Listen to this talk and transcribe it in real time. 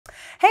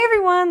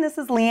everyone. This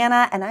is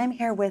Liana, and I'm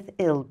here with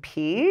Il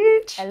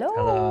Peach. Hello.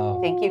 Hello.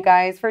 Thank you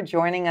guys for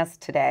joining us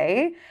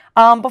today.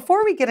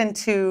 Before we get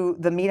into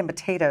the meat and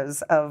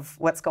potatoes of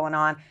what's going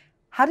on,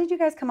 how did you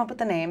guys come up with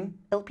the name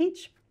Il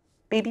Peach?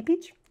 Baby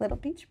Peach? Little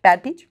Peach?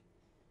 Bad Peach?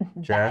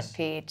 Jess? Bad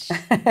Peach.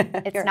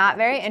 It's not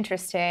very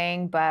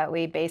interesting, but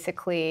we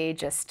basically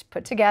just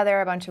put together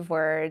a bunch of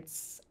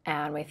words,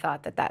 and we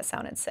thought that that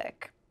sounded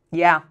sick.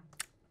 Yeah.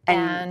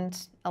 And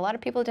a lot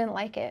of people didn't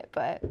like it,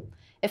 but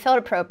it felt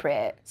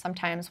appropriate.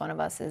 Sometimes one of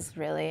us is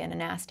really in a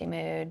nasty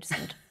mood.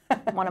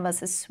 One of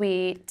us is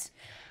sweet.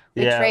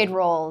 We trade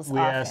roles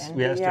often.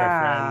 We asked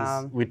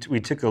our friends. We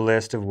took a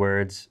list of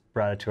words,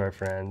 brought it to our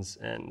friends,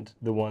 and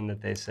the one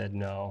that they said,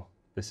 no,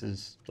 this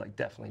is like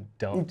definitely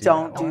don't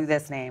do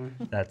this name.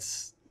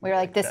 We were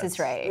like, this is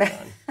right.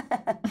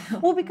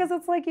 Well, because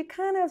it's like you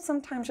kind of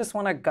sometimes just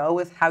want to go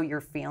with how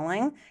you're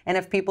feeling. And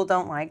if people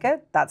don't like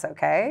it, that's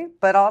okay.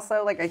 But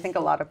also, like, I think a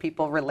lot of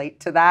people relate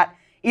to that.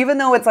 Even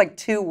though it's like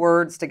two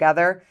words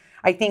together,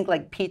 I think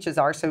like peaches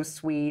are so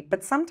sweet.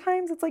 But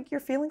sometimes it's like you're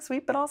feeling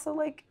sweet, but also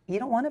like you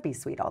don't want to be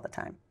sweet all the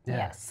time. Yeah.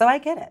 Yes. So I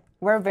get it.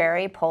 We're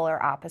very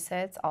polar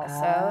opposites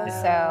also.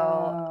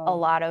 So a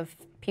lot of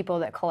people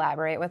that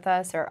collaborate with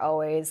us are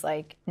always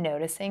like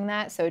noticing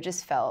that. So it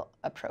just felt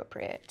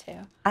appropriate too.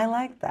 I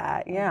like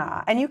that,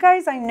 yeah. And you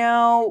guys, I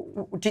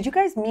know, did you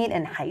guys meet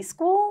in high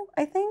school,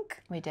 I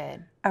think? We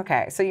did.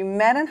 Okay, so you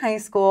met in high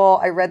school.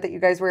 I read that you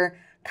guys were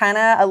kind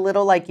of a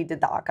little like you did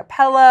the a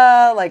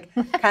cappella, like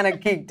kind of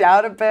geeked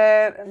out a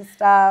bit and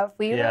stuff.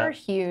 We were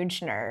huge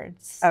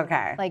nerds.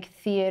 Okay. Like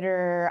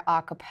theater,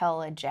 a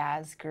cappella,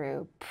 jazz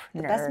group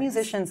nerds. The best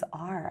musicians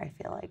are, I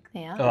feel like.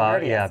 Yeah. Oh,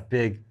 yeah,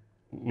 big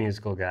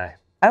musical guy.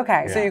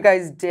 Okay, so Yeah. you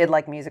guys did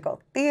like musical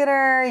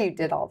theater, you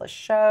did all the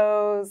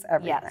shows,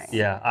 everything. Yes.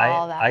 Yeah,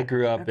 All that. I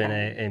grew up in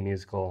a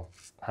musical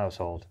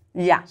household.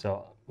 Yeah.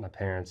 So my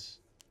parents,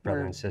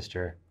 brother and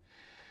sister,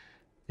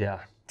 yeah.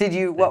 Did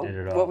you, did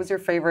it all. what was your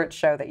favorite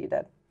show that you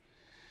did?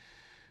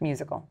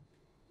 Musical.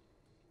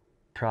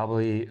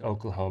 Probably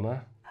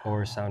Oklahoma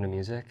or Sound of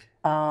Music.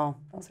 Oh,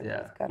 those are Yeah,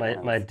 both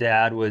good my ones.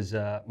 dad was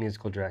a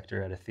musical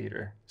director at a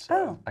theater, so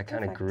Oh, I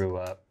kind of perfect. grew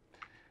up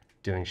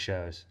doing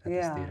shows at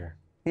this theater.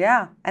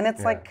 Yeah, and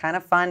it's like kind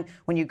of fun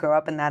when you grow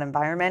up in that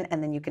environment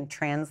and then you can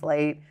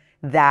translate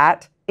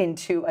that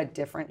into a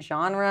different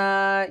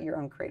genre, your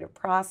own creative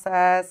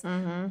process.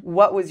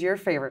 What was your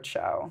favorite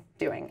show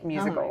doing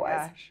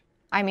musical-wise? Gosh.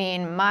 I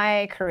mean,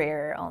 my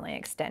career only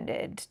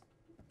extended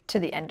to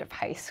the end of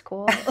high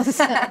school.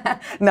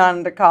 Not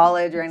into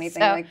college or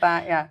anything So, like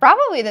that, yeah.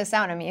 Probably The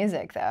Sound of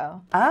Music,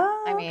 though.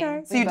 Oh, I mean,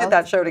 okay. So we you did both-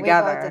 that show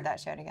together. We both did that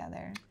show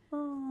together.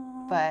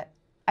 But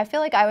I feel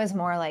like I was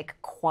more like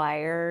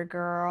choir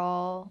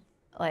girl,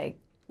 like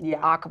Yeah.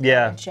 a cappella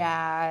Yeah.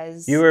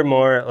 jazz. You were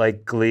more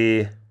like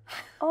Glee,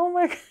 Oh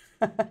my God.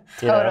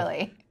 you know,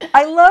 Totally.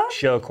 I love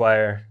show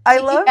choir.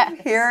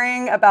 Yes.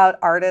 hearing about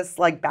artists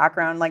like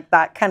background, like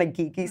that kind of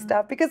geeky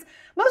stuff, because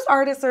most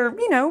artists are,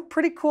 you know,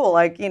 pretty cool,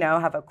 like, you know,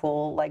 have a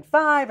cool like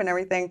vibe and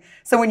everything.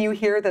 So when you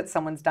hear that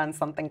someone's done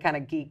something kind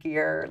of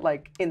geekier,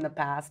 like in the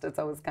past, it's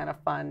always kind of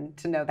fun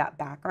to know that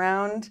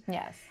background.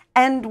 Yes.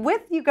 And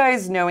with you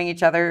guys knowing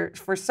each other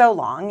for so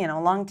long, you know,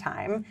 a long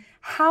time,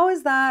 how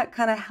has that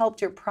kind of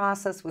helped your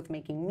process with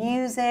making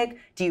music?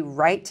 Do you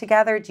write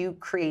together? Do you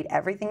create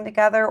everything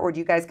together? Or do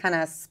you guys kind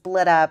of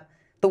split up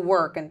the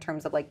work in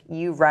terms of like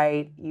you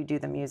write, you do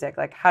the music?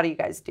 Like, how do you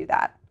guys do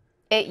that?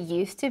 It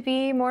used to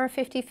be more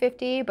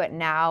 50-50, but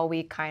now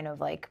we kind of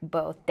like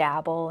both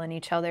dabble in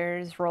each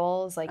other's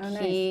roles. Like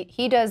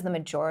he does the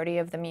majority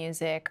of the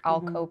music. I'll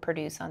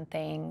co-produce on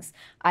things.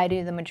 I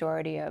do the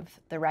majority of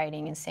the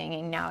writing and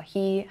singing. Now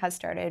he has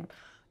started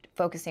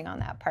focusing on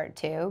that part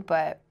too,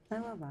 but I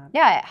love that.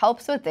 yeah, it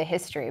helps with the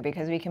history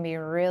because we can be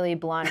really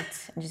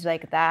blunt and just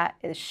like, that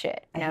is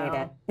shit. I hate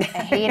it. I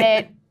hate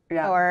it.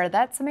 Yeah. Or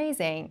that's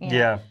amazing. You know?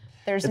 Yeah,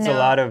 There's it's no a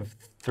lot of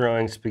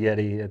throwing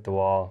spaghetti at the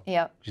wall.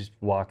 Yep. Just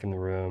walk in the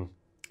room.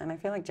 And I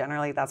feel like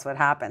generally that's what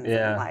happens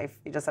Yeah. in life.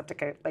 You just have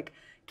to like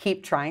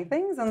keep trying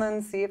things and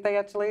then see if they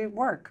actually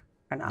work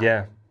or not.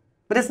 Yeah.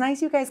 But it's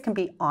nice you guys can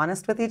be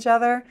honest with each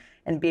other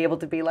and be able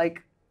to be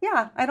like,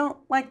 yeah, I don't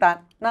like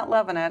that, not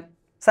loving it.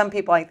 Some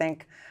people, I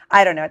think,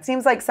 I don't know, it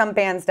seems like some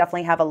bands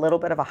definitely have a little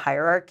bit of a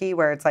hierarchy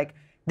where it's like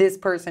this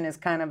person is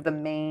kind of the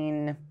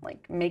main,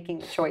 like making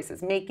the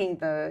choices, making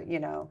the, you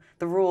know,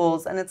 the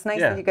rules. And it's nice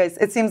that you guys,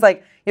 it seems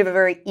like you have a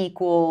very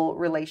equal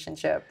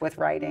relationship with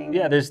writing.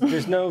 Yeah, there's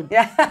no,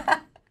 Yeah.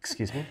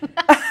 excuse me.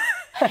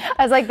 I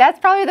was like, that's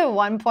probably the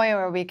one point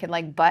where we could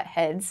like butt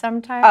heads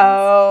sometimes.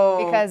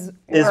 Oh. Because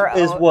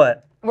Is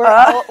what?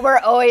 we're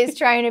always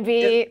trying to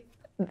be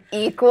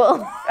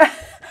equal.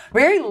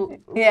 Very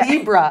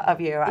Libra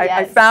of you. I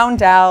Yes.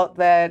 found out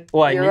that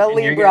Well, you're a and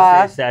you're Libra.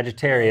 gonna say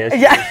Sagittarius.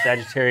 Yeah. You're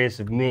Sagittarius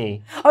of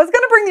me. I was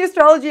going to bring the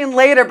astrology in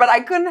later, but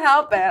I couldn't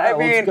help it. I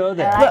mean, let's go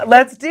there.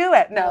 let's do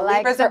it. No, Like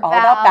Libras the are all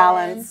about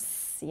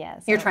balance.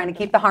 Yes. You're trying to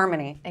keep the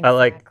harmony. Exactly. I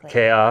like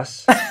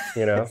chaos,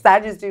 you know.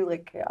 Sagittarius do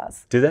like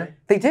chaos. Do they?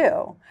 They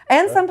do.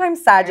 And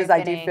sometimes Sagittarius, I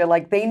do fitting. feel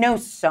like they know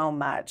so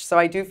much. So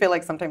I do feel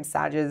like sometimes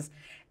Sagittarius,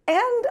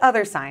 And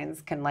other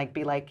signs can like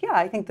be like, yeah,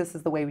 I think this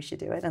is the way we should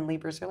do it. And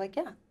Libras are like,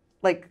 yeah,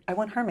 like I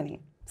want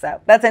harmony. So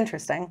that's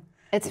interesting.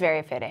 It's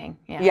very fitting.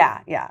 Yeah.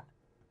 Yeah, yeah.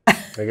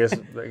 I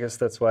guess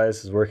that's why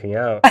this is working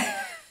out.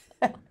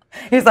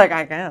 He's like,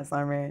 I guess,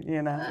 I mean,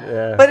 you know.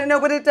 Yeah. But no,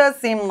 but it does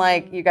seem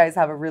like you guys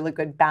have a really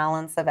good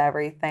balance of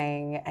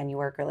everything and you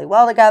work really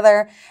well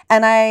together.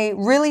 And I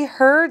really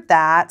heard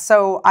that.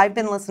 So I've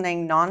been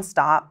listening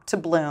nonstop to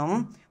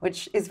Bloom,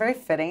 which is very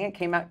fitting. It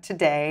came out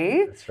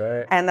today. That's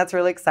right. And that's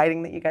really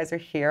exciting that you guys are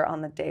here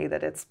on the day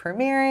that it's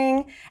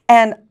premiering.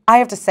 And I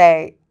have to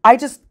say, I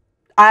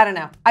don't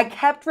know. I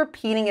kept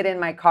repeating it in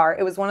my car.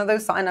 It was one of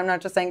those songs, and I'm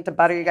not just saying to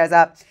butter you guys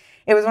up.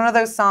 It was one of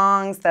those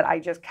songs that I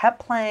just kept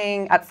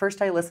playing. At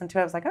first I listened to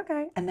it, I was like,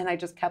 okay. And then I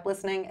just kept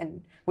listening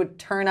and would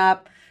turn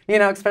up, you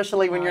know,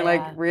 especially when you're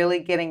like really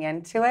getting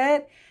into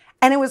it.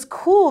 And it was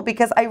cool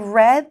because I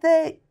read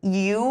that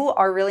you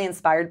are really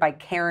inspired by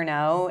Karen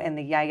O and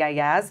the Yeah Yeah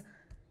Yeahs.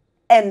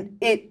 And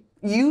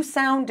you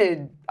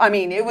sounded, I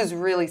mean, it was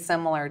really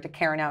similar to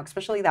Karen O,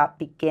 especially that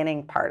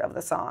beginning part of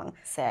the song.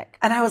 Sick.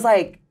 And I was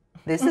like,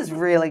 this is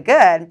really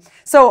good.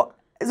 So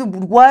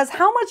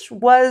how much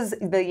was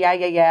the Yeah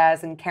Yeah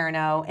Yeahs and Karen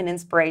O an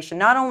inspiration,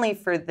 not only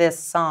for this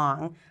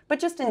song, but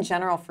just in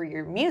general for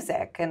your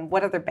music? And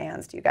what other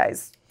bands do you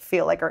guys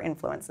feel like are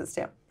influences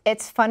too?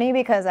 It's funny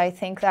because I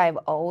think that I've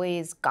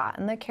always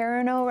gotten the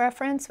Karen O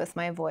reference with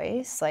my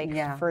voice,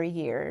 like for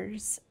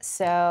years.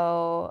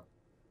 So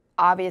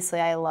obviously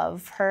I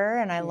love her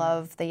and I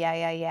love the Yeah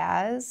Yeah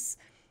Yeahs.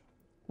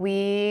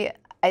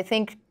 I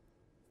think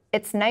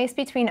it's nice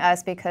between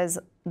us because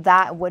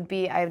that would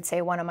be, I would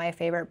say, one of my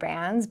favorite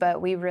bands,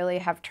 but we really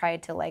have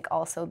tried to like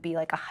also be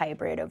like a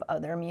hybrid of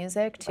other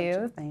music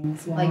too.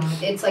 Like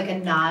it's like a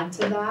nod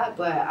to that,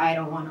 but I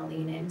don't want to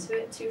lean into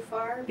it too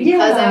far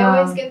because I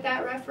always get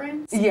that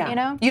reference. Yeah, you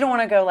know, you don't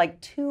want to go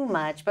like too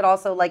much, but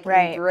also like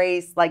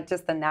embrace like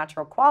just the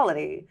natural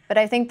quality. But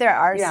I think there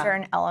are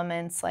certain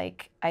elements,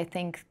 like I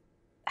think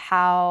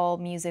how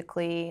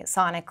musically,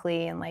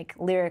 sonically, and like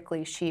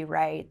lyrically she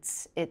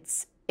writes,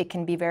 it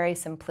can be very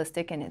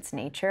simplistic in its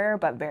nature,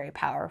 but very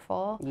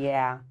powerful.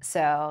 Yeah.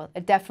 So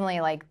it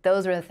definitely, like,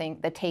 those are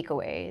the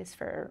takeaways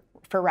for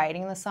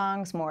writing the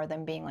songs more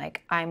than being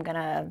like, I'm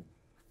gonna,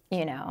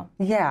 you know,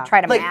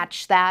 try to like,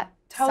 match that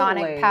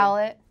sonic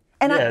palette.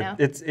 And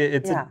it's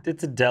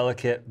a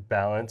delicate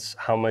balance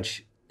how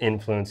much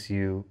influence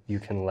you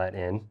can let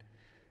in.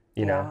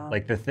 You know,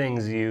 like the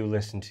things you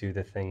listen to,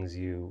 the things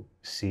you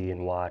see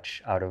and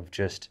watch out of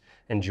just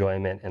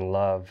enjoyment and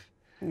love.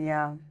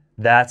 Yeah.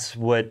 That's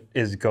what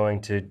is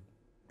going to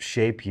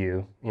shape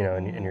you, you know,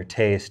 and your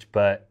taste.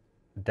 But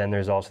then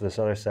there's also this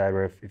other side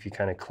where if you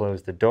kind of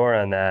close the door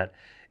on that,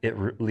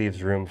 it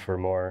leaves room for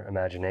more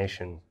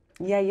imagination.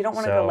 Yeah, you don't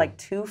want to go like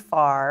too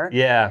far.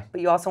 Yeah. But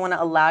you also want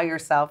to allow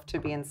yourself to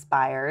be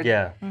inspired.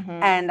 Yeah.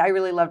 And I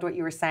really loved what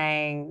you were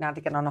saying, not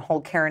to get on a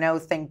whole Karen O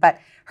thing, but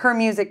her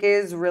music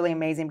is really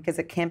amazing because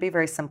it can be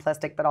very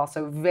simplistic, but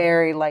also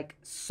very like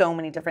so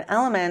many different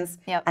elements.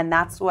 Yep. And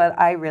that's what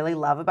I really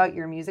love about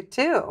your music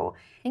too.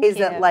 Thank you.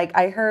 That like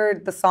I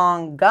heard the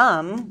song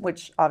Gum,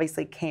 which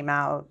obviously came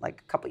out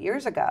like a couple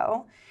years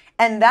ago.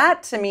 And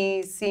that to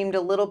me seemed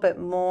a little bit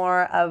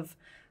more of,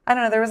 I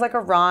don't know, there was like a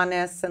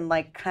rawness and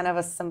like kind of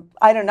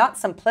not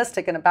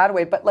simplistic in a bad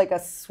way, but like a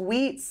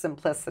sweet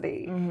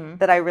simplicity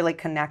that I really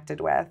connected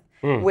with.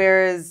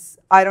 Whereas,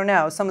 I don't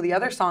know, some of the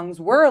other songs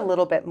were a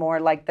little bit more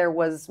like there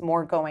was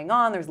more going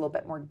on, there's a little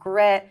bit more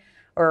grit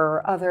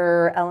or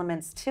other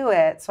elements to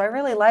it. So I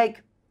really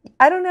like,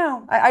 I don't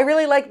know, I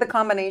really like the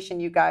combination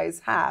you guys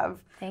have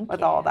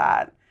with all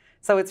that.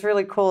 So it's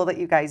really cool that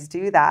you guys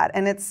do that.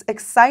 And it's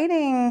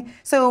exciting.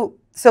 So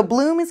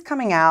Bloom is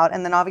coming out,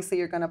 and then obviously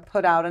you're going to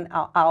put out an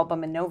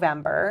album in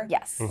November.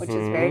 Yes. Which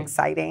is very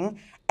exciting.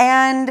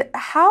 And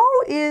how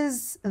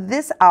is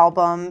this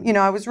album, you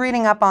know, I was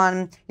reading up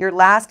on your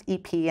last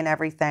EP and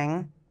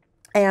everything,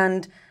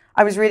 and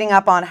I was reading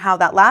up on how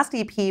that last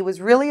EP was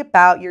really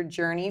about your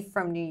journey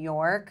from New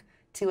York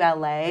to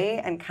LA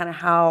and kind of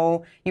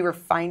how you were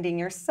finding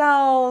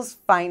yourselves,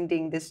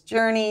 finding this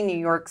journey. New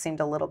York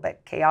seemed a little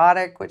bit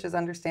chaotic, which is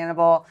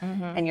understandable,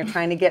 and you're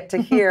trying to get to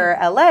here,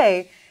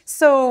 LA.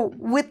 So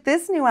with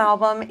this new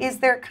album, is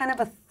there kind of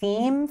a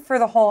theme for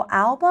the whole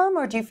album,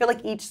 or do you feel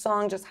like each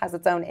song just has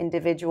its own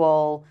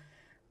individual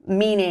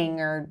meaning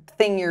or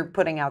thing you're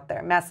putting out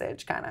there,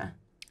 message kind of?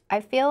 I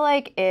feel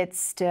like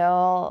it's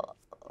a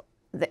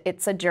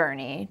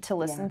journey to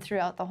listen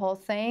throughout the whole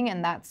thing,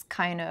 and that's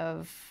kind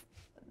of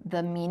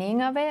the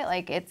meaning of it.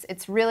 Like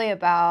it's really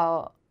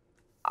about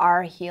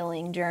our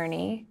healing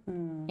journey,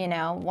 you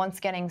know, once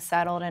getting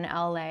settled in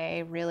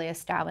LA, really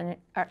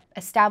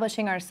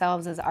establishing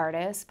ourselves as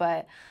artists,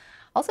 but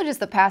also just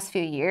the past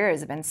few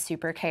years have been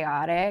super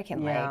chaotic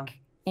and like,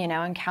 you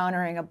know,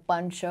 encountering a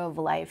bunch of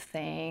life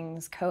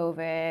things,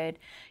 COVID,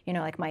 you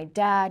know, like my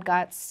dad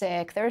got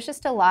sick. There was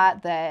just a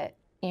lot that,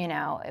 you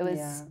know, it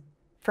was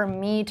for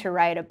me to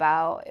write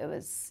about, it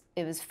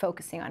was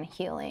focusing on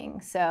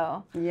healing.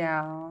 So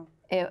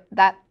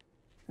that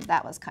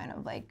was kind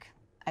of like,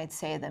 I'd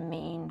say the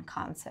main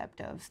concept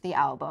of the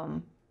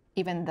album.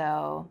 even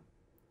though,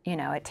 you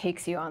know, it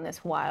takes you on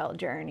this wild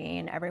journey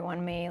and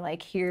everyone may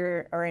like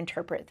hear or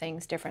interpret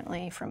things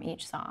differently from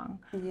each song.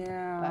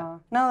 Yeah.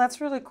 No, that's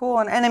really cool.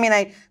 And I mean,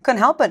 I couldn't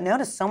help but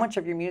notice so much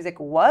of your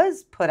music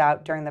was put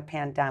out during the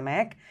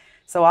pandemic.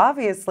 So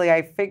obviously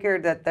I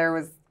figured that there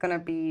was going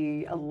to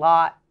be a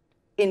lot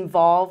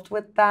involved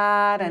with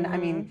that. And I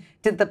mean,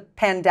 did the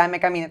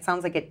pandemic, I mean, it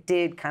sounds like it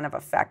did kind of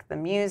affect the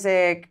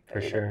music. For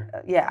sure.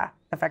 Yeah.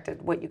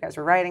 Affected what you guys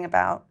were writing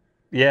about.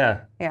 Yeah.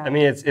 I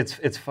mean,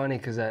 it's funny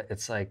because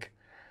it's like,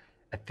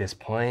 at this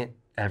point,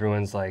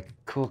 everyone's like,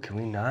 cool, can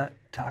we not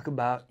talk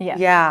about the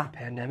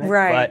pandemic?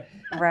 Right,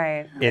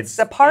 but it's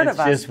a part of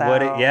us, just though.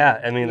 what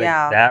I mean,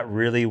 like, that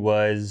really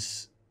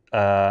was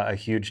a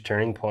huge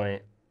turning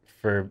point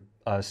for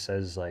us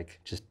as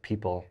like just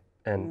people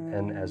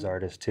and as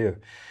artists too.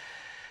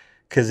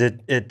 Because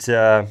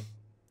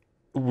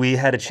we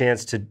had a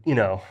chance to, you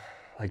know,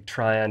 like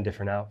try on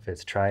different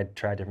outfits, try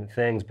different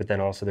things, but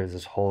then also there's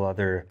this whole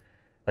other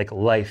like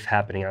life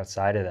happening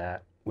outside of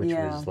that, which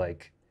was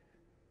like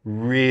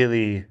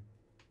really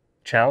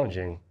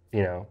challenging,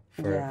 you know,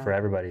 for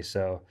everybody.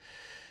 So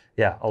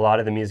yeah, a lot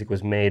of the music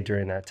was made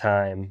during that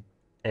time,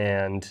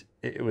 and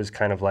it was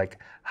kind of like,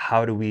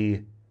 how do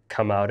we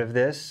come out of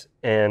this?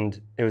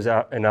 And it was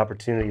an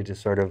opportunity to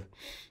sort of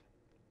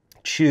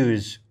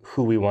choose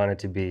who we wanted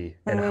to be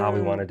and how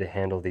we wanted to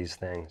handle these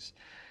things.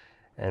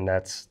 And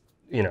that's,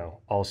 you know,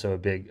 also a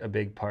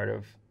big part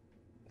of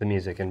the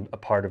music and a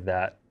part of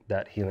that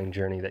healing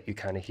journey that you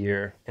kind of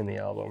hear in the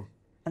album.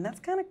 And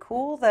that's kind of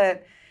cool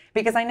that,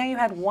 because I know you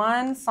had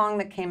one song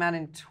that came out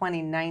in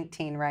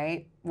 2019,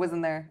 right?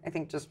 Wasn't there, I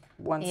think, just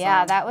one song?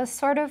 Yeah, that was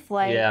sort of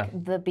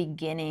like the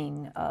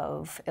beginning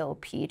of Ill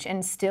Peach,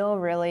 and still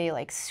really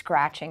like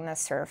scratching the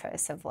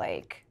surface of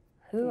like,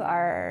 who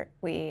are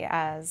we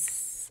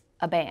as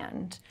a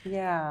band?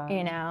 Yeah.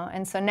 You know?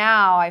 And so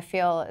now I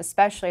feel,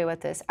 especially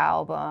with this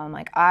album,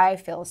 like I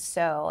feel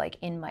so like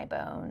in my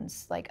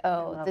bones. Like,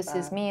 oh, this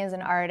is me as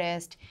an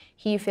artist.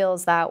 He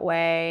feels that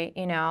way.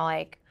 You know,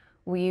 like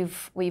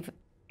we've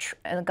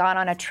gone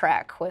on a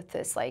trek with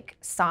this like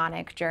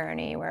sonic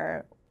journey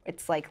where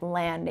it's like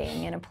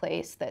landing in a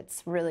place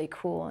that's really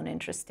cool and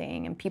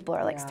interesting, and people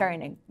are like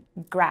starting to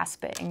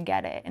grasp it and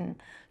get it, and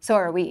so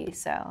are we.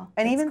 So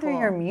and even through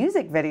your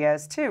music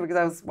videos too, because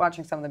I was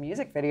watching some of the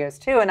music videos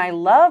too, and I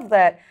love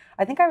that.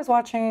 I think I was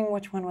watching,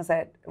 which one was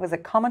it? Was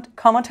it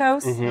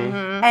Comatose?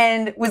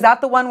 And was that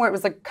the one where it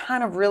was like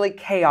kind of really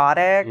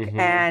chaotic,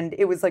 and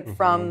it was like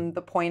from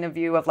the point of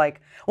view of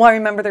like, well, I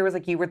remember there was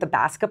like you were at the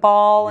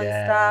basketball and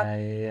stuff.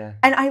 Yeah.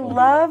 And I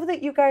love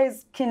that you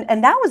guys can,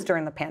 and that was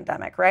during the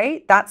pandemic,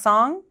 right? That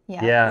song?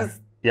 Yeah.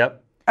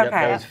 Yep.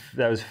 Okay.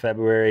 That was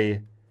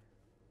February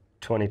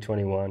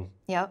 2021.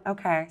 Yep.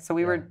 Okay, so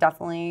we were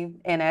definitely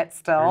in it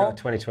still. Or no,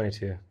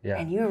 2022, yeah.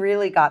 And you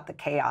really got the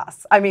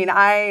chaos. I mean,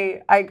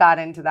 I got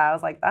into that. I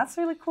was like, that's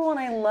really cool, and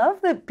I love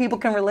that people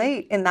can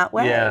relate in that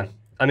way. Yeah,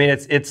 I mean,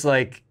 it's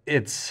like,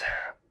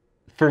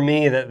 for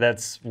me,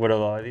 that's what a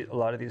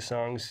lot of these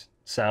songs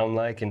sound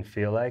like and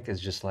feel like,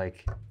 is just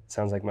like, it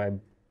sounds like my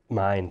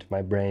mind,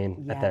 my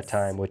brain at that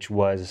time, which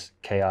was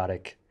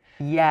chaotic.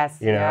 Yes,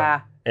 you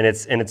know? And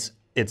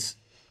it's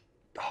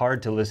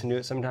hard to listen to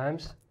it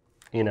sometimes.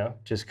 You know,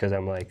 just because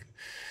I'm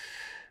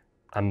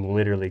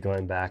literally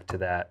going back to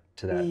that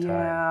time,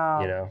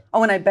 you know?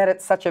 Oh, and I bet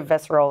it's such a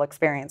visceral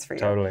experience for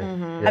you. Totally.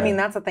 I mean,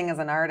 that's the thing as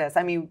an artist.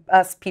 I mean,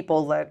 us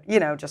people that, you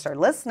know, just are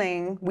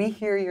listening, we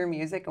hear your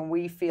music and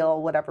we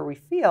feel whatever we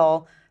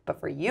feel.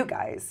 But for you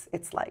guys,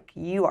 it's like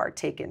you are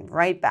taken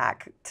right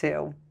back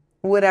to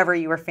whatever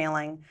you were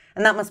feeling.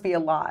 And that must be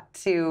a lot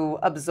to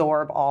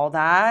absorb all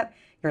that.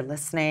 You're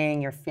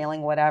listening, you're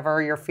feeling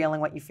whatever, you're feeling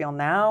what you feel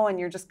now, and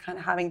you're just kind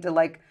of having to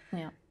like...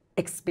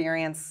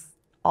 experience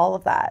all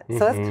of that. So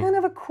that's kind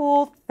of a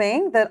cool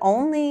thing that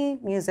only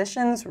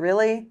musicians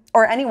really,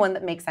 or anyone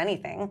that makes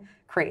anything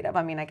creative.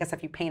 I mean, I guess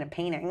if you paint a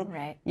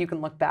painting, you can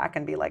look back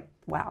and be like,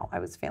 wow, I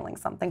was feeling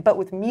something. But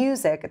with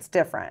music, it's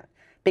different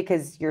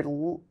because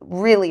you're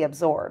really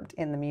absorbed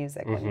in the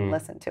music when you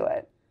listen to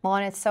it. Well,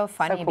 and it's so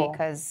funny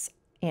because,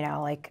 you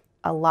know, like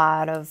a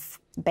lot of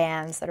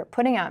bands that are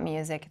putting out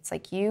music, it's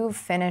like you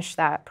finish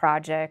that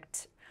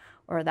project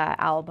or that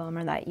album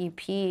or that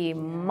EP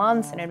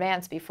months in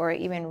advance before it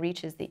even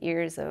reaches the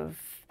ears of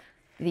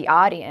the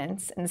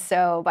audience. And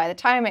so by the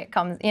time it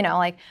comes, you know,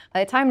 like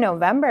by the time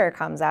November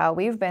comes out,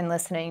 we've been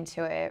listening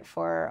to it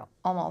for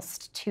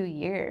almost 2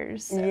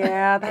 years. So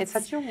yeah, that's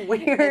such a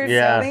weird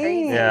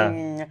thing. Yeah.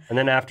 And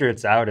then after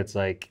it's out, it's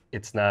like,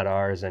 it's not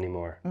ours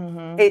anymore.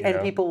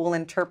 And people will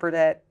interpret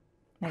it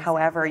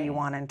however you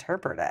want to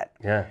interpret it.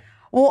 Yeah.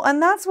 Well,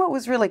 and that's what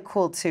was really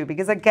cool too,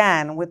 because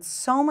again, with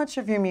so much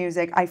of your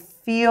music, I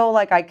feel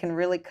like I can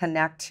really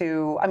connect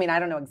to, I mean, I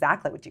don't know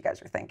exactly what you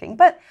guys are thinking,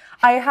 but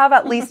I have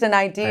at least an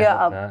idea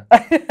of,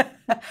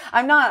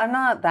 I'm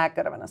not that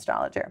good of an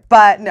astrologer,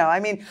 but no, I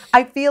mean,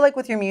 I feel like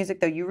with your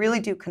music though, you really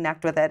do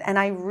connect with it. And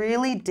I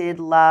really did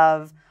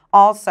love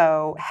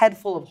also Head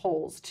Full of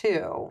Holes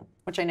too.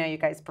 which I know you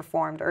guys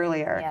performed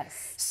earlier.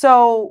 Yes.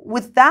 So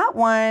with that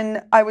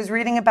one, I was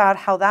reading about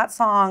how that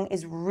song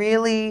is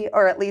really,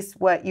 or at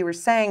least what you were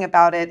saying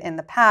about it in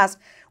the past,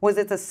 was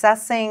it's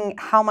assessing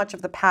how much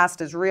of the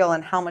past is real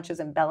and how much is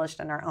embellished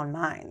in our own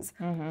minds.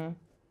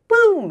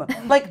 Boom!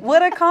 Like,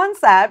 what a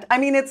concept. I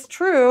mean, it's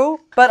true,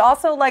 but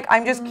also, like,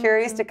 I'm just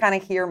curious to kind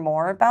of hear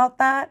more about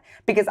that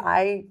because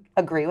I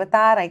agree with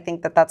that. I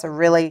think that that's a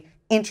really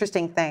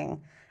interesting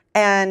thing.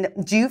 And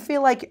do you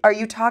feel like, are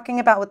you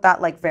talking about with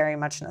that, like, very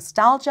much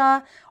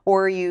nostalgia,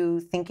 or are you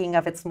thinking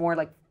of it's more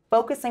like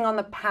focusing on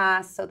the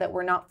past so that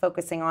we're not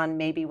focusing on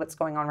maybe what's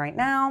going on right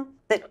now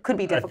that could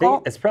be difficult? I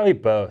think it's probably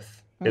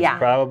both. It's Yeah.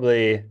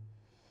 probably,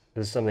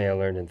 this is something I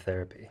learned in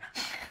therapy.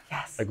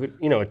 Yes. Like,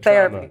 you know, with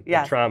Therapy, trauma,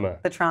 yes. with trauma,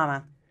 The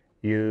trauma.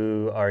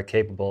 you are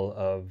capable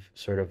of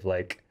sort of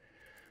like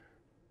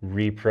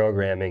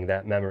reprogramming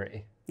that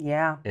memory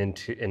Yeah.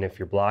 into, and if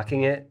you're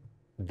blocking it,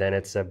 then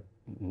it's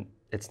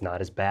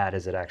not as bad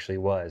as it actually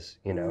was,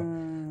 you know?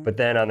 But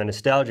then on the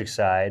nostalgic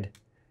side,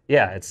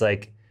 yeah, it's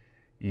like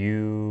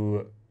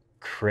you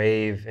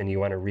crave and you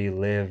want to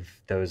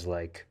relive those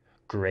like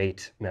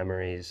great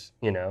memories,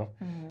 you know?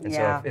 And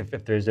Yeah. so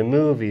if there's a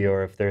movie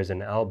or if there's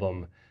an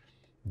album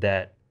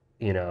that,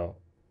 you know,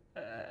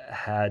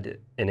 had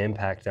an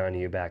impact on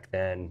you back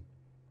then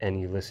and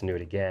you listen to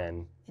it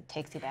again. It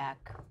takes you back.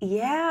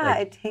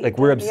 Yeah. Like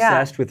we're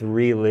obsessed with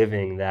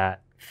reliving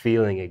that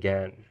feeling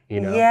again, you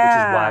know? Which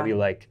is why we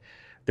like,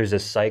 there's a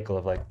cycle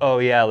of like, oh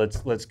yeah,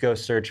 let's go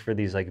search for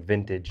these like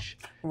vintage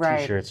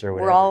t-shirts or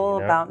whatever. We're all you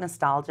know? about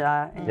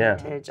nostalgia and Yeah.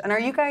 vintage. And are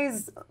you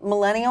guys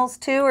millennials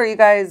too? Or are you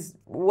guys,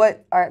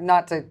 what are,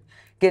 not to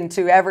get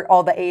into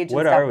all the age and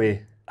What stuff. are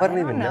we? I don't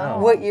even know.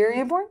 What year are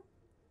you born?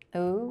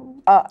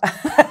 Ooh.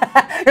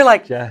 You're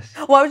like, Jess.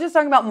 well, I was just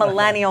talking about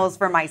millennials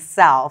for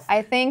myself.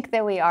 I think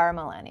that we are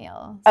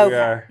millennials. Okay. We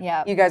are.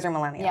 Yeah. You guys are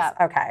millennials. Yeah.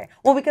 Okay.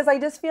 Well, because I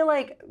just feel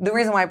like the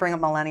reason why I bring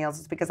up millennials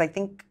is because I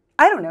think,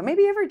 I don't know,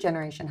 maybe every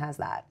generation has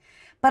that.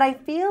 But I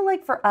feel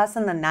like for us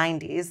in the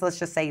 90s, let's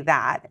just say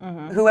that,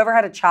 whoever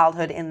had a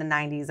childhood in the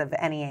 90s of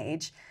any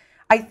age,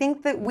 I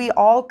think that we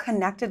all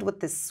connected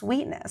with this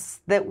sweetness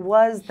that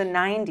was the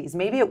 90s.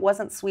 Maybe it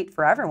wasn't sweet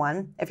for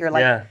everyone if you're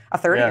like a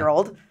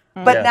 30-year-old.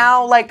 But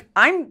now, like,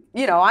 I'm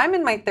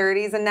in my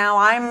 30s, and now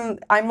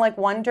I'm like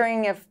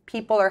wondering if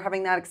people are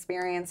having that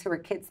experience who are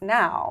kids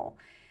now.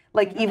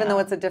 Like, even though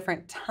it's a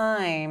different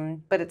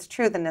time, but it's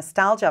true, the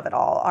nostalgia of it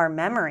all, our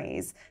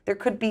memories, there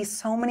could be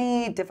so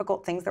many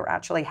difficult things that were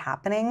actually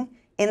happening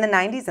in the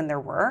 90s, and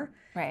there were.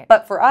 Right.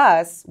 But for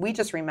us, we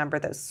just remember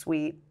those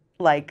sweet,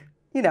 like,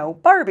 you know,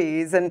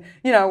 Barbies, and,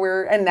 you know,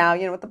 and now,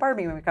 you know, with the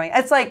Barbie movie coming,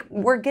 it's like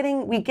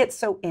we get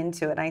so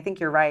into it, and I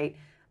think you're right.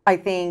 I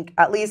think,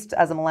 at least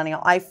as a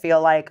millennial, I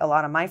feel like a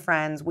lot of my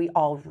friends, we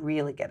all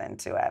really get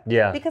into it.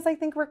 Yeah. Because I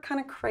think we're kind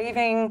of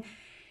craving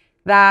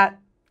that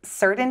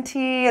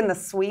certainty and the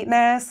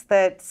sweetness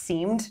that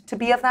seemed to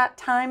be of that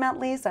time, at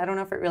least. I don't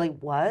know if it really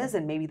was,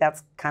 and maybe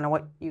that's kind of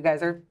what you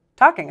guys are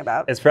talking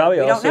about. It's probably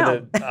We don't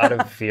also out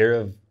of fear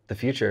of the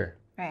future.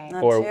 Right.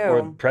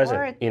 Or the present.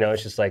 Or- you know,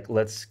 it's just like,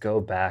 let's go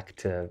back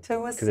to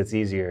because it's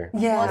easier. Yeah.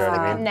 You know Well, it's what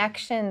the I mean?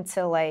 connection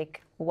to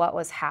like what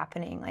was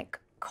happening like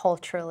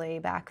culturally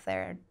back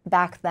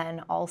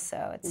then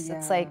also.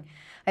 It's like,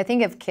 I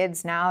think of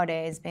kids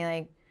nowadays being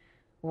like,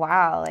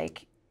 wow,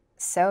 like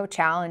so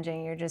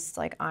challenging. You're just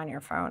like on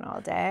your phone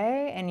all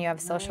day and you have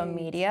social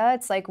media.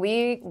 It's like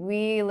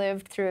we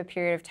lived through a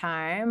period of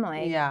time,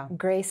 like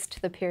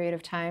graced the period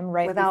of time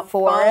Without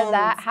before phones.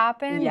 that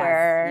happened, Yes.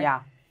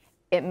 where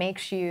it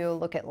makes you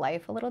look at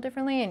life a little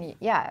differently. And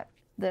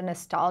the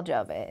nostalgia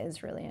of it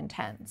is really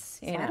intense.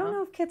 You know? I don't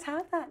know if kids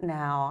have that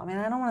now. I mean,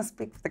 I don't want to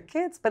speak for the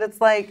kids, but it's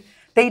like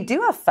they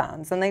do have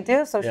phones and they do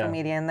have social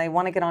media and they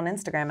want to get on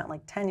Instagram at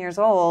like 10 years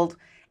old.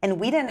 And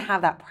we didn't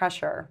have that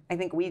pressure. I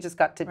think we just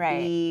got to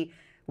be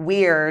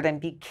weird and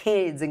be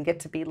kids and get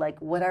to be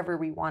like whatever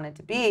we wanted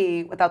to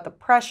be without the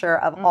pressure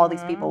of all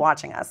these people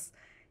watching us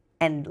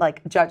and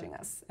like judging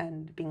us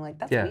and being like,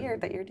 that's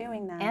weird that you're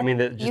doing that. I mean,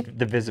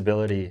 the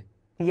visibility,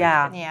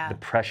 the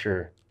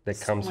pressure that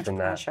comes from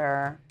that.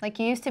 Pressure. Like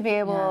you used to be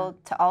able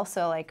to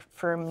also like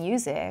for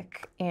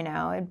music, you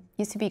know, it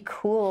used to be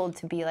cool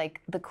to be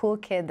like the cool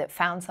kid that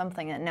found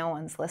something that no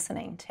one's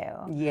listening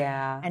to.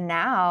 Yeah. And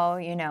now,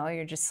 you know,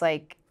 you're just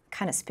like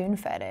kind of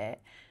spoon-fed it.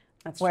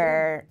 That's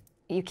where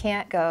you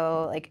can't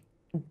go like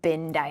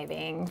bin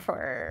diving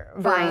for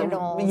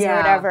vinyls or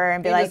whatever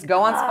and be like, just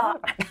go on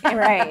Spotify.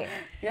 Right.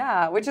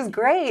 Yeah, which is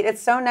great.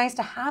 It's so nice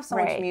to have so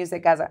much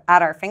music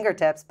at our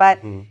fingertips,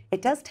 but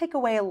it does take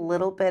away a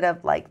little bit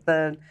of like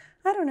the,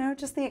 I don't know,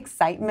 just the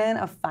excitement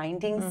of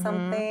finding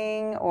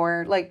something,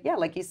 or like,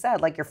 like you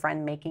said, like your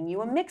friend making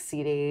you a mix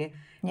CD.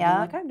 Yeah.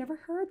 Like, I've never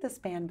heard this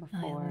band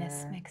before. I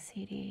miss mix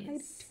CDs. I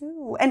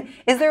do. And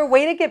is there a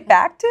way to get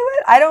back to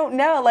it? I don't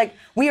know. Like,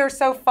 we are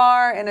so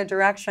far in a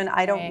direction,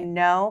 I don't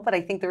know, but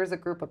I think there is a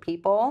group of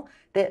people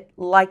that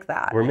like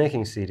that. We're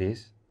making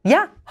CDs.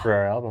 Yeah. For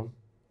our album.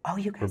 Oh,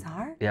 you guys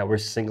are? Yeah, we're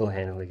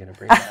single-handedly going to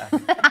bring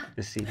back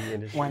the CD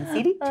industry. 1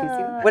 CD, 2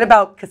 CD. What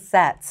about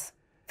cassettes?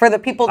 For the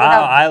people that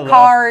have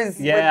cars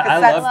with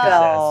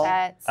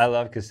cassettes still. I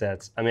love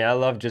cassettes. I mean, I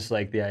love just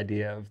like the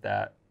idea of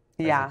that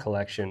as a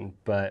collection,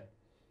 but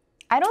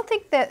I don't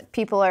think that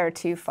people are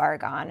too far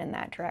gone in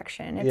that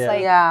direction. It's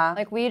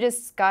like we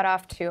just got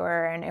off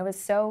tour and it was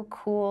so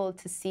cool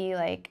to see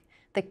like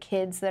the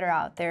kids that are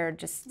out there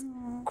just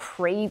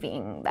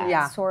craving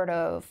that sort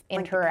of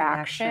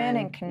interaction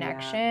and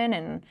connection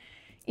and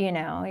you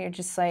know, you're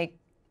just like,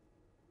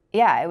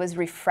 yeah, it was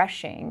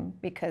refreshing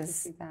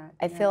because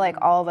I feel like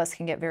all of us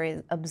can get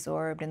very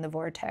absorbed in the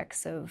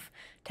vortex of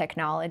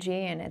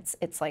technology, and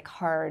it's like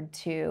hard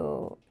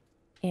to,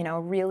 you know,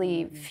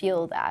 really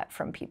feel that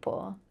from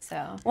people.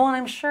 So well, and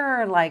I'm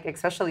sure, like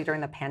especially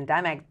during the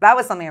pandemic, that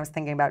was something I was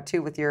thinking about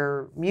too with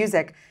your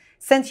music.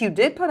 Since you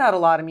did put out a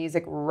lot of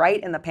music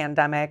right in the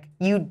pandemic,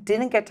 you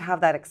didn't get to have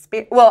that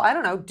experience. Well, I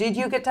don't know. Did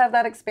you get to have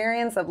that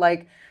experience of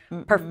like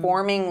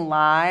performing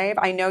live?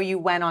 I know you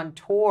went on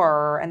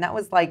tour, and that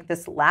was like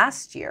this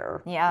last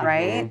year,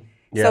 right?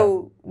 Yeah.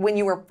 So when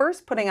you were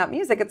first putting out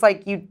music, it's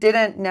like you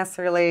didn't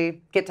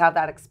necessarily get to have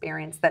that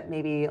experience that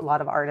maybe a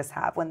lot of artists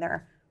have when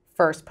they're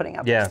first putting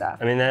out their stuff.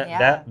 I mean,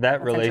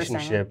 that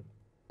relationship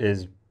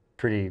is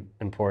pretty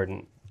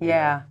important.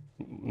 Yeah.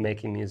 You know,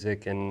 making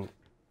music and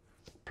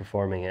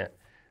performing it,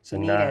 so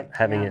not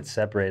having it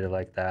separated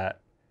like that.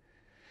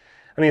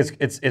 I mean,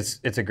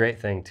 it's a great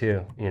thing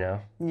too, you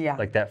know. Yeah.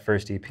 Like that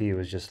first EP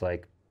was just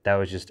like that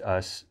was just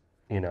us,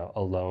 you know,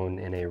 alone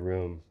in a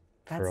room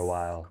for a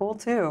while. Cool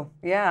too.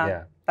 Yeah.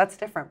 Yeah. That's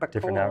different, but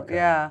different cool. outcome.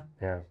 Yeah.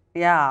 Yeah.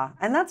 Yeah,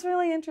 and that's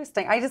really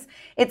interesting.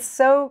 It's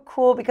so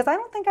cool because I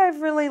don't think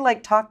I've really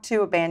like talked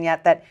to a band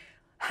yet that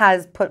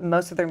has put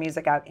most of their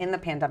music out in the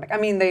pandemic. I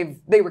mean,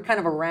 they were kind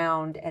of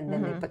around and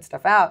then they put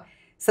stuff out.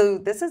 So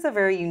this is a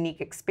very unique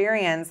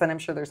experience, and I'm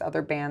sure there's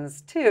other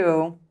bands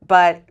too.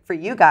 But for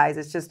you guys,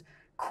 it's just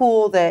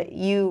cool that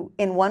you,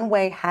 in one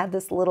way, had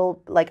this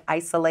little like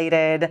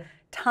isolated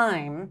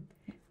time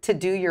to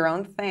do your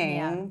own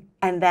thing,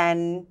 and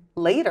then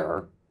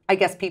later, I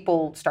guess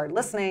people started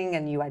listening,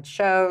 and you had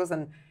shows,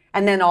 and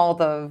then all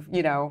the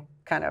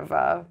kind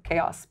of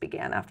chaos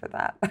began after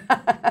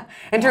that,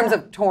 in terms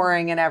of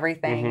touring and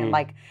everything, and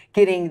like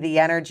getting the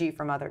energy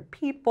from other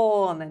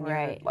people, and then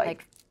you're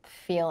like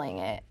feeling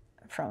it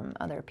from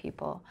other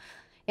people.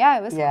 Yeah,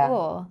 it was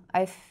cool.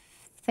 I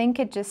think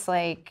it just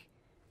like,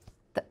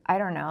 I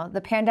don't know,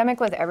 the pandemic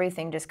with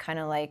everything just kind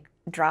of like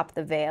dropped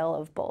the veil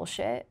of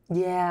bullshit.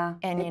 Yeah.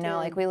 And you know,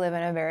 like we live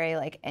in a very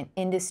like an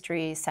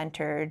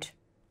industry-centered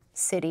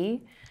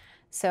city.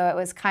 So it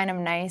was kind of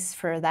nice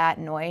for that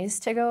noise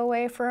to go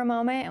away for a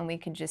moment, and we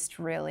could just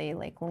really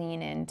like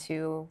lean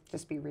into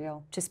just be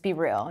real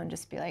and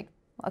just be like,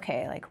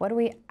 okay, like what do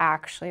we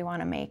actually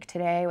want to make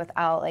today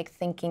without like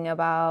thinking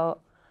about,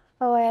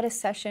 oh, I had a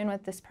session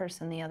with this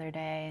person the other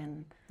day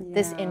and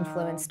this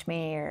influenced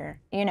me, or,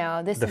 you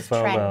know, this is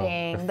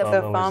trending. The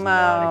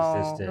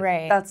FOMO.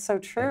 Right. That's so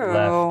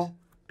true.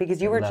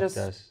 Because you were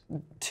just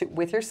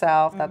with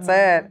yourself, that's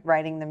it,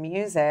 writing the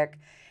music.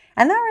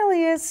 And that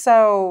really is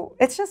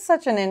it's just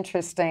such an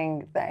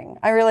interesting thing.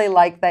 I really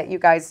like that you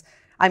guys,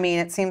 I mean,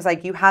 it seems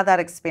like you had that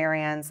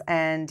experience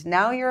and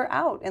now you're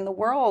out in the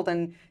world,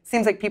 and it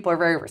seems like people are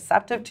very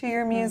receptive to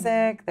your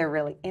music. They're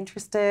really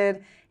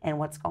interested in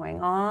what's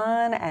going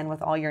on, and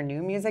with all your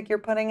new music you're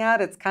putting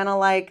out, it's kind of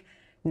like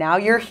now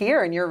you're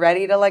here and you're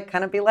ready to like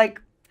kind of be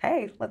like,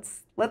 hey,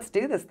 let's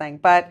do this thing.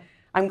 But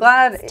I'm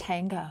glad. Let's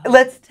tango.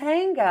 Let's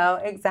tango,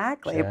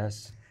 exactly.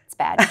 Yes. It's a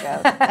bad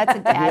joke. That's a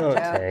dad joke.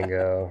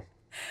 Tango.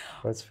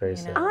 Let's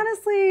face it.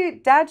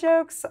 Honestly, dad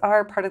jokes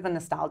are part of the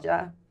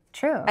nostalgia.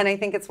 True. And I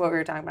think it's what we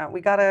were talking about.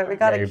 We gotta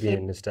you're keep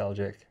being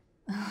nostalgic.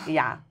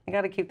 Yeah, we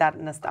gotta keep that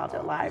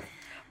nostalgia alive.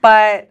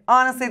 But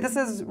honestly, this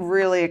is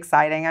really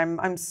exciting.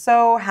 I'm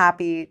so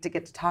happy to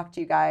get to talk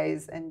to you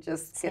guys and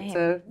just get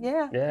to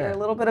hear a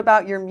little bit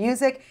about your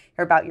music,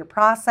 hear about your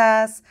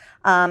process.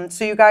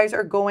 So you guys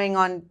are going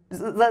on.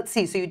 Let's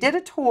see. So you did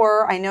a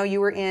tour. I know you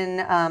were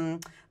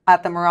in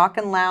at the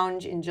Moroccan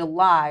Lounge in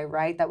July,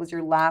 right? That was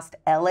your last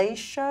LA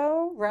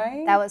show,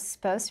 right? That was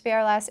supposed to be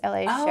our last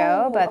LA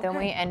show, but then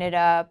we ended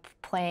up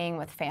playing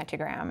with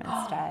Fantagram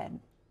instead.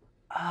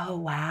 Oh,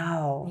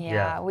 wow.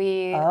 Yeah,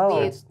 we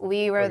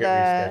were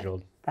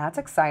the... That's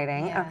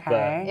exciting. Yeah.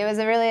 Okay. It was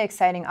a really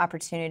exciting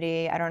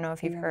opportunity. I don't know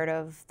if you've heard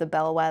of the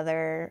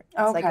Bellwether.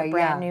 It's like a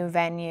brand new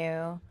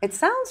venue. It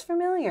sounds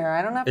familiar.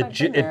 I don't know if I've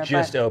been there. It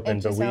just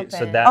opened, so that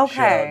show,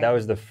 that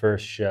was the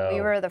first show.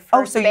 We were the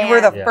first band. You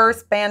were the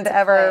first band to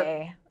ever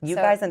play. You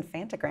guys in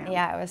Fantagram.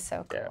 Yeah, it was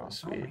so cool. Yeah, it was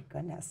sweet. Oh my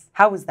goodness.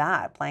 How was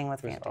that, playing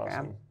with Fantagram?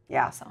 Awesome.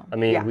 Yeah. Awesome. I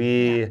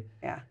mean,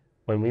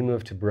 when we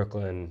moved to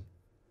Brooklyn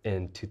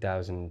in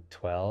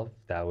 2012,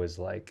 that was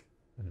like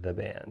the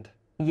band.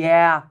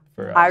 Yeah,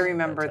 I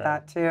remember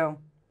that too.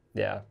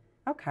 Yeah.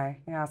 Okay,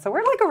 yeah. So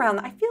we're like around,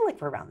 I feel like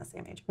we're around the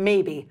same age.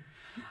 Maybe.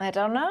 I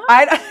don't know.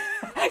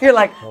 You're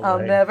like, I'll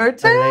never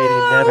tell.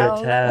 Lady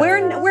never tells.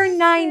 We're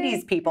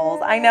 90s people.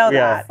 I know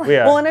that.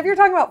 Yeah. Well, and if you're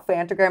talking about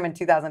Fantagram in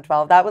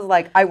 2012, that was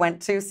like, I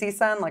went to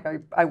CSUN, like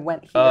I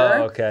went here.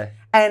 Oh, okay.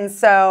 And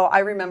so I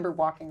remember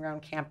walking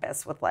around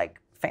campus with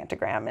like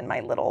Fantagram in my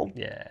little,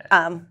 Yeah.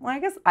 well, I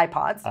guess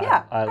iPods.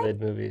 Yeah. Eyelid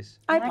movies.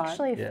 I'm iPod.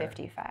 actually Yeah.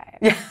 55.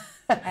 Yeah.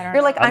 I don't You're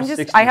know. like, I'm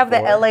I have the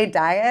 64. LA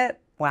diet.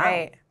 Wow.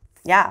 Right.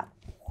 Yeah.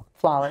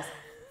 Flawless.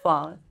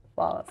 Flawless.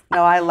 Flawless.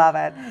 No, I love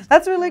it.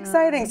 That's really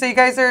exciting. So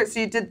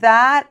you did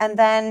that, and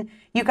then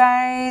you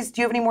guys,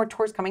 do you have any more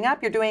tours coming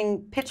up? You're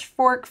doing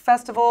Pitchfork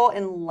Festival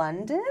in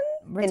London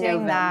We're in doing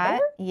November?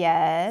 that.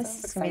 Yes.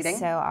 Sounds It's going to be exciting.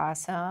 so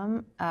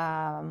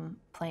awesome.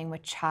 Playing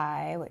with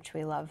Chai, which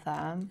we love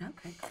them.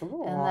 Okay,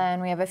 cool. And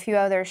then we have a few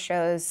other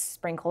shows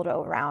sprinkled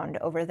around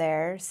over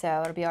there.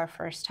 So it'll be our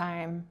first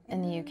time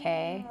in the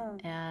UK.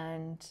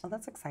 And Oh,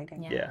 that's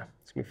exciting. Yeah,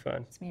 it's gonna be fun.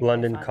 gonna be really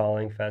London fun.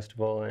 Calling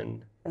Festival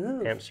in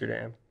Ooh.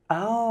 Amsterdam.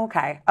 Oh,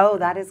 okay. Oh,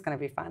 that is going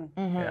to be fun.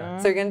 Yeah.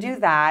 So you're going to do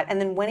that,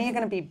 and then when are you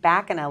going to be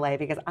back in LA?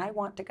 Because I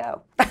want to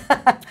go.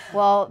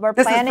 well, we're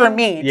This planning. is for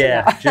me. to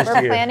Yeah, know. just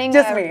We're you. planning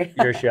Just a, me.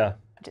 Your show.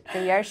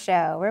 your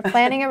show. We're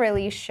planning a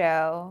release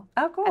show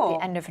Oh, at cool.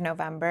 the end of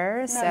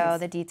November. So Nice.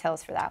 the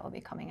details for that will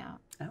be coming out.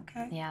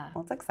 Okay. Yeah.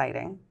 Well, it's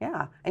exciting.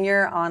 Yeah. And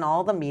you're on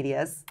all the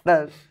medias,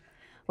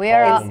 We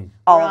are All all, of them.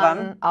 All we're of on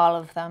them. All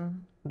of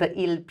them. the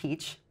Il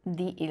Peach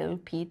The Il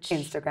Peach.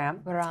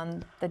 Instagram. We're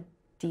on the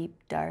deep,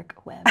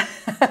 dark web.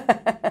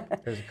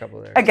 There's a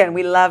couple there. Again,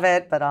 we love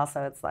it, but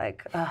also it's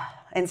like,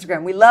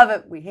 Instagram, we love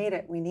it, we hate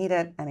it, we need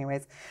it.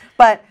 Anyways,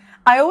 but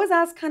I always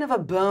ask kind of a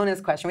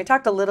bonus question. We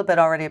talked a little bit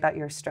already about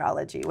your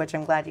astrology, which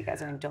I'm glad you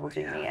guys are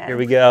indulging me in. Here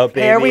we go,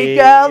 baby. Here we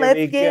go. Here Let's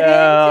we get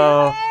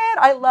go. into it.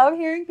 I love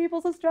hearing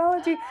people's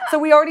astrology. So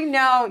we already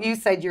know you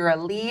said you're a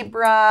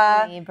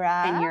Libra.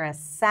 Libra. And you're a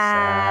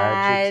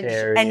Sag.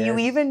 Sagittarius. And you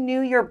even knew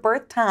your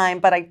birth time,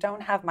 but I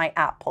don't have my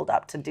app pulled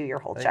up to do your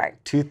whole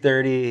chart.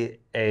 2:30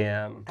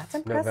 a.m. That's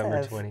impressive.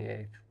 November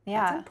 28th.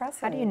 Yeah.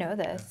 impressive. How do you know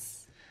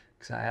this?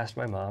 Because I asked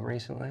my mom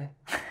recently.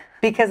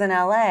 Because in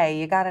LA,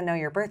 you got to know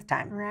your birth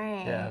time.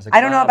 Right. Yeah, I was like,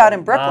 I don't know "Mom, about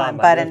in Brooklyn, Mom,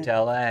 but I in moved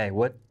to LA.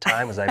 What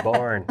time was I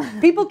born?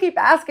 people keep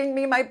asking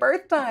me my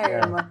birth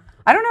time.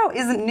 I don't know.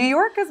 Is it New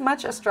York as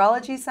much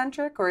astrology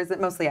centric, or is it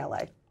mostly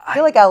LA? I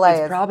feel like LA It's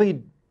is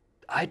probably.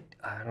 I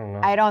don't know.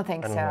 I don't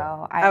think I don't so.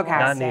 know. I Okay. would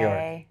Not New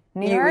say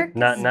New You York would-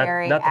 Not- is not-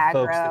 very not the aggro,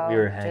 folks that we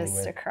were hanging just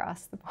with.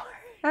 across the board.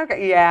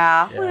 Okay,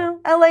 yeah. Yeah. Well,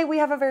 LA, we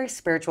have a very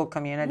spiritual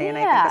community, and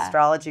I think Yeah.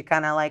 astrology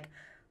kind of like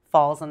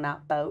falls in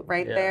that boat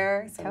right Yeah.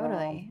 there. So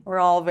Totally. We're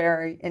all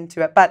very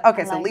into it. But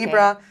okay, I so like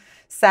Libra,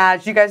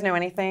 Sag, do you guys know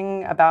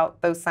anything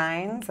about those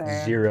signs?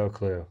 Or? Zero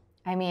clue.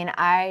 I mean,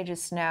 I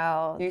just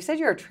know You said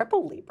you're a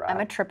triple Libra. I'm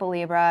a triple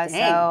Libra,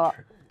 Dang. so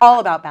all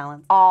about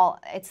balance.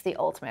 it's the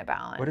ultimate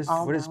balance. What is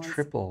All what is balance.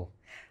 triple?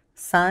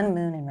 Sun,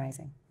 moon, and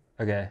rising.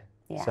 Okay.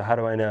 Yeah. So how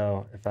do I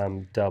know if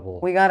I'm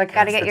double? We gotta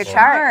Gotta get the your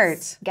chart.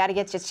 charts. Gotta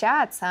get your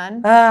charts,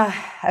 son.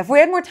 If we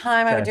had more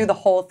time, I would Okay. do the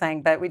whole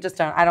thing, but we just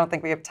don't. I don't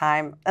think we have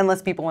time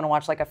unless people want to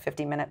watch like a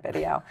 50-minute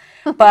video.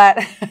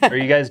 But Are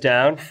you guys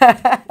down?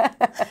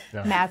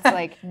 No. Matt's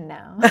like, no.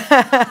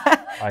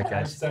 All right,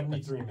 guys.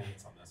 73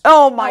 minutes on this.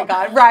 oh my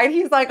God, right?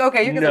 He's like,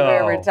 okay, you can No.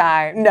 have more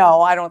time.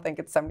 No, I don't think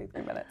it's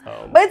 73 minutes.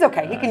 Oh But it's my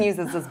okay. He God. can use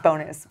this as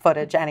bonus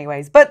footage,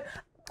 anyways. But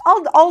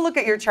I'll look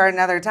at your chart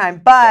another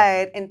time.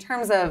 But in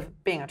terms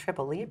of being a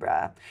triple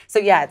Libra, so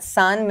yeah, it's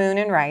sun, moon,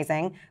 and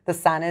rising. The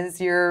sun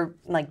is your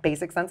like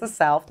basic sense of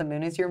self. The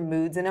moon is your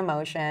moods and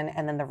emotion,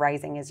 and then the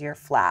rising is your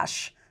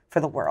flash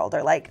for the world,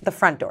 or like the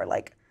front door.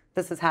 Like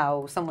this is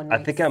how someone. I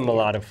makes think I'm a you.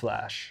 lot of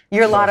flash.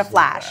 You're a lot of Mostly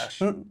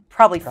flash.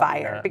 Probably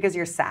fire not. because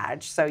you're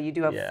Sag, so you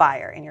do have Yeah.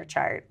 fire in your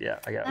chart. Yeah,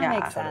 I got That Yeah.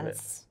 makes ton of it.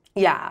 sense.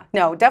 Yeah,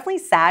 no, definitely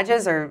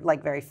Sages are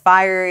like very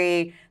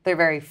fiery. They're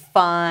very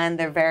fun.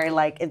 They're very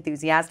like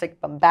enthusiastic,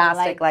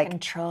 bombastic. Like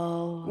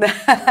control.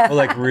 Well,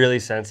 like really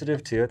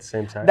sensitive too at the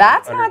same time.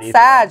 that's not underneath it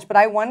all. Sag, but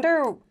I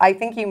wonder. I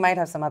think you might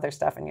have some other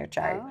stuff in your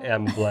chart. Yeah,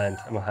 I'm a blend.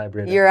 I'm a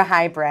hybrid. You're a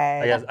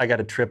hybrid. I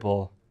got a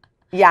triple.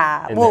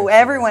 Yeah. in Well, there.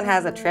 everyone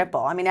has a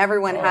triple. I mean,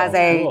 everyone has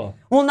a. cool.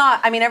 Well,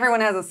 not. I mean,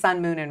 everyone has a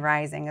sun, moon, and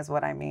rising is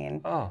what I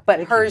mean. Oh, but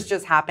thank hers you.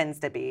 just happens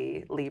to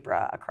be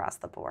Libra across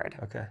the board.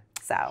 Okay.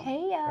 So.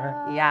 Hey,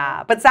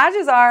 Yeah, but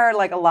Sages are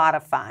like a lot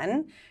of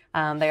fun.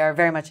 They are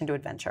very much into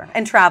adventure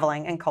and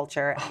traveling and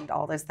culture and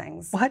all those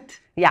things. What?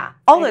 Yeah,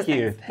 all Thank those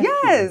you. things. Thank you.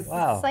 Yes.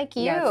 Wow. It's like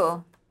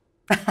you.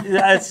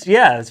 Yes.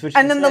 That's what.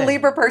 And she then the said.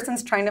 Libra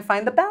person's trying to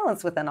find the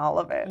balance within all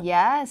of it.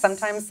 Yes.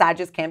 Sometimes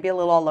Sages can be a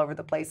little all over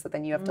the place, so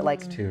then you have to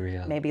like Too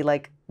real. maybe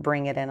like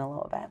bring it in a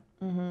little bit.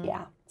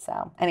 Yeah.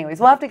 So, anyways,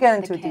 we'll have to get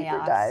into a deeper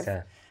chaos. dive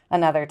Okay.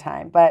 another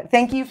time. But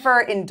thank you for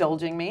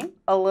indulging me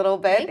a little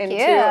bit Thank into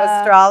you.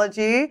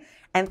 astrology.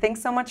 And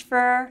thanks so much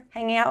for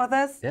hanging out with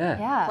us. Yeah.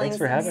 Yeah. Thanks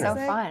for Playing having some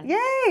us. So fun.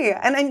 Yay!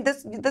 And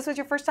this was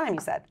your first time, you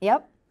said.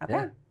 Yep. Okay.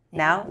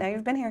 Yeah. Now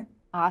you've been here.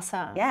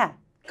 Awesome. Yeah.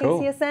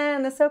 Cool.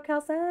 KCSN, the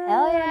SoCal Sound.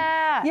 Hell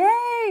yeah.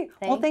 Yay!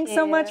 Well, Thank thanks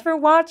so much you. for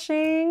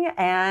watching,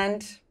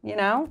 and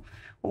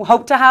we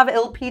hope to have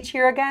Il Peach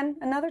here again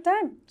another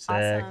time. Sick.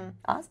 Awesome.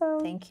 Awesome.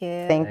 Thank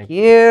you. Thank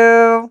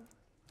you.